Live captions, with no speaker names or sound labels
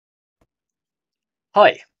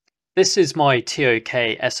Hi, this is my TOK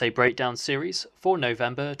essay breakdown series for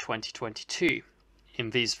November 2022.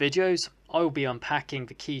 In these videos, I will be unpacking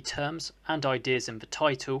the key terms and ideas in the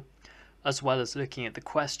title, as well as looking at the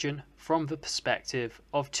question from the perspective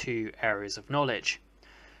of two areas of knowledge.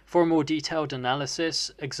 For a more detailed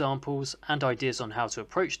analysis, examples, and ideas on how to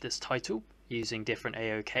approach this title using different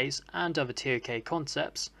AOKs and other TOK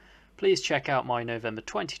concepts, please check out my November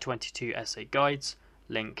 2022 essay guides,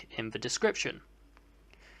 link in the description.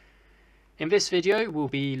 In this video, we'll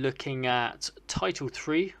be looking at Title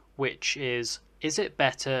 3, which is it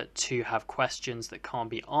better to have questions that can't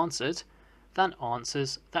be answered than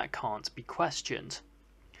answers that can't be questioned?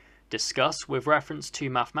 Discuss with reference to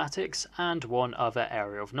mathematics and one other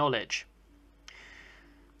area of knowledge.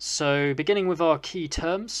 So beginning with our key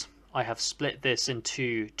terms, I have split this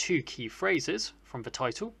into two key phrases from the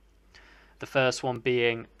title. The first one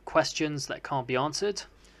being questions that can't be answered,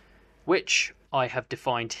 which I have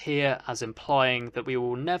defined here as implying that we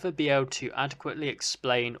will never be able to adequately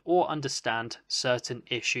explain or understand certain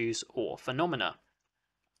issues or phenomena.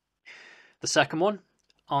 The second one,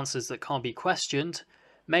 answers that can't be questioned,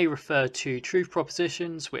 may refer to truth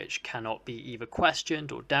propositions which cannot be either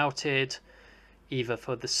questioned or doubted, either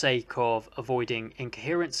for the sake of avoiding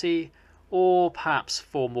incoherency or perhaps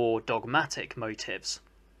for more dogmatic motives.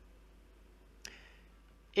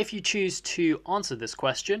 If you choose to answer this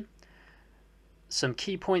question, some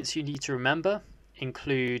key points you need to remember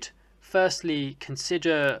include, firstly,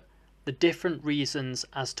 consider the different reasons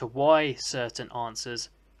as to why certain answers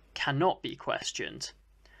cannot be questioned.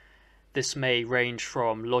 This may range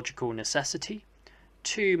from logical necessity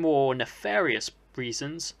to more nefarious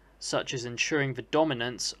reasons, such as ensuring the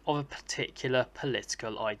dominance of a particular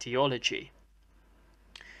political ideology.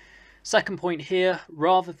 Second point here,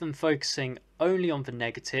 rather than focusing only on the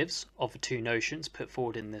negatives of the two notions put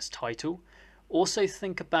forward in this title, also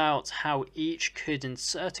think about how each could in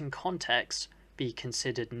certain contexts be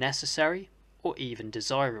considered necessary or even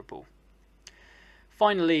desirable.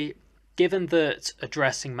 Finally, given that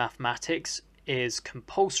addressing mathematics is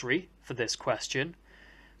compulsory for this question,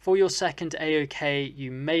 for your second AOK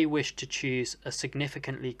you may wish to choose a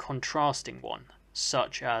significantly contrasting one,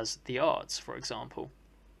 such as the arts, for example.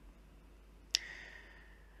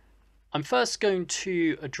 I'm first going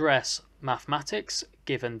to address mathematics,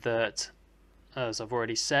 given that, as I've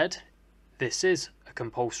already said, this is a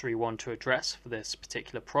compulsory one to address for this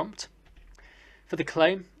particular prompt. For the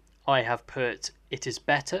claim, I have put it is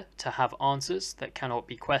better to have answers that cannot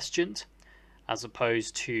be questioned, as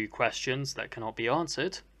opposed to questions that cannot be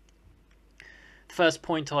answered. The first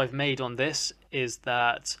point I've made on this is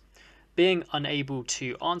that being unable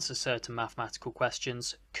to answer certain mathematical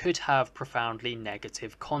questions could have profoundly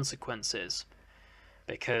negative consequences.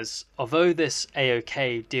 Because although this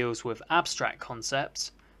AOK deals with abstract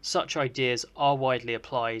concepts, such ideas are widely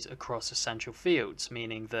applied across essential fields,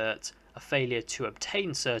 meaning that a failure to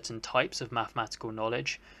obtain certain types of mathematical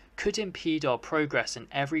knowledge could impede our progress in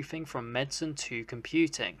everything from medicine to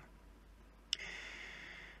computing.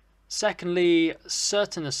 Secondly,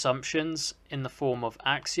 certain assumptions in the form of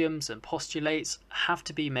axioms and postulates have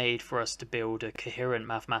to be made for us to build a coherent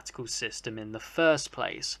mathematical system in the first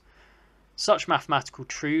place. Such mathematical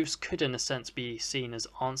truths could in a sense be seen as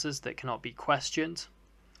answers that cannot be questioned,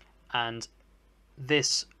 and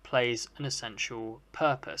this plays an essential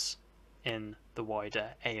purpose in the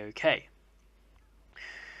wider AOK.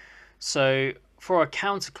 So for a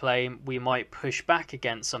counterclaim, we might push back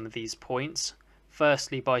against some of these points,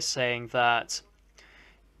 firstly by saying that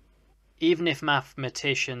even if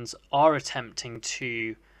mathematicians are attempting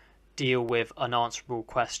to deal with unanswerable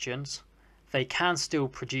questions, they can still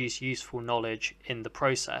produce useful knowledge in the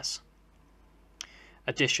process.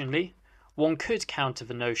 Additionally, one could counter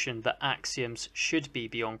the notion that axioms should be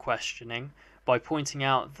beyond questioning by pointing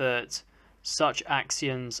out that such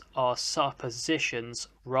axioms are suppositions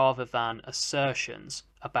rather than assertions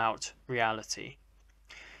about reality.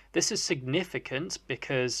 This is significant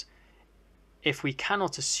because if we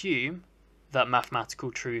cannot assume that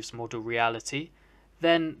mathematical truths model reality,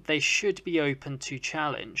 then they should be open to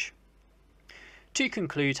challenge. To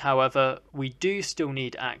conclude, however, we do still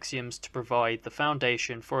need axioms to provide the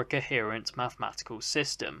foundation for a coherent mathematical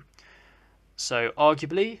system. So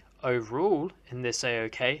arguably, overall, in this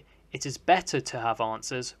AOK, it is better to have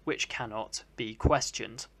answers which cannot be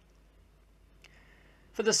questioned.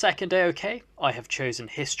 For the second AOK, I have chosen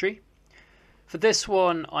history. For this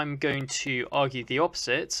one, I'm going to argue the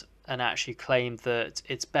opposite and actually claim that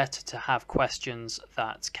it's better to have questions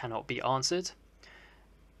that cannot be answered,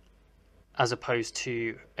 as opposed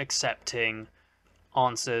to accepting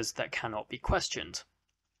answers that cannot be questioned.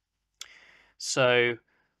 So,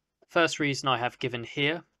 first reason I have given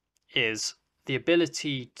here is the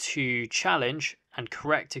ability to challenge and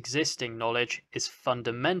correct existing knowledge is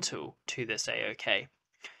fundamental to this AOK,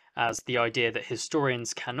 as the idea that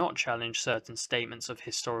historians cannot challenge certain statements of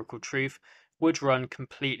historical truth would run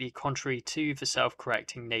completely contrary to the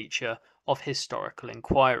self-correcting nature of historical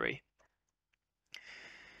inquiry.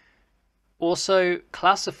 Also,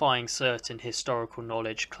 classifying certain historical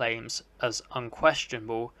knowledge claims as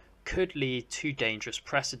unquestionable could lead to dangerous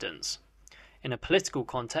precedents. In a political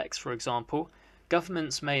context, for example,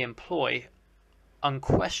 governments may employ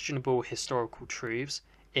unquestionable historical truths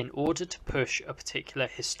in order to push a particular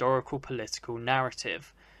historical political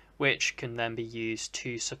narrative, which can then be used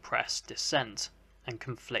to suppress dissent and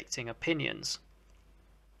conflicting opinions.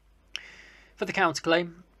 For the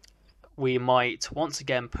counterclaim, we might once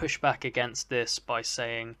again push back against this by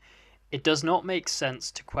saying it does not make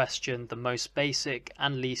sense to question the most basic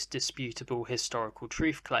and least disputable historical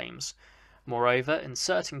truth claims. Moreover, in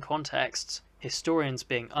certain contexts, historians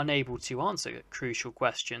being unable to answer crucial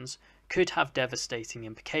questions could have devastating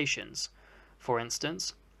implications, for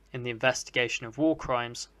instance, in the investigation of war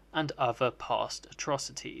crimes and other past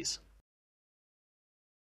atrocities.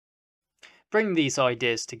 Bringing these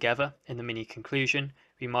ideas together in the mini conclusion,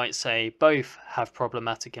 we might say both have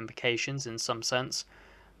problematic implications in some sense,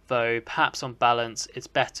 though perhaps on balance it's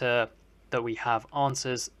better that we have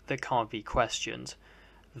answers that can't be questioned,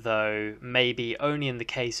 though maybe only in the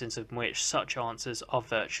cases in which such answers are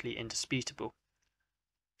virtually indisputable.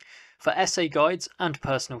 For essay guides and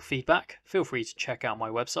personal feedback, feel free to check out my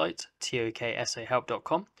website,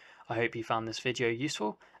 toksayhelp.com. I hope you found this video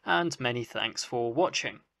useful, and many thanks for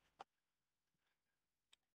watching.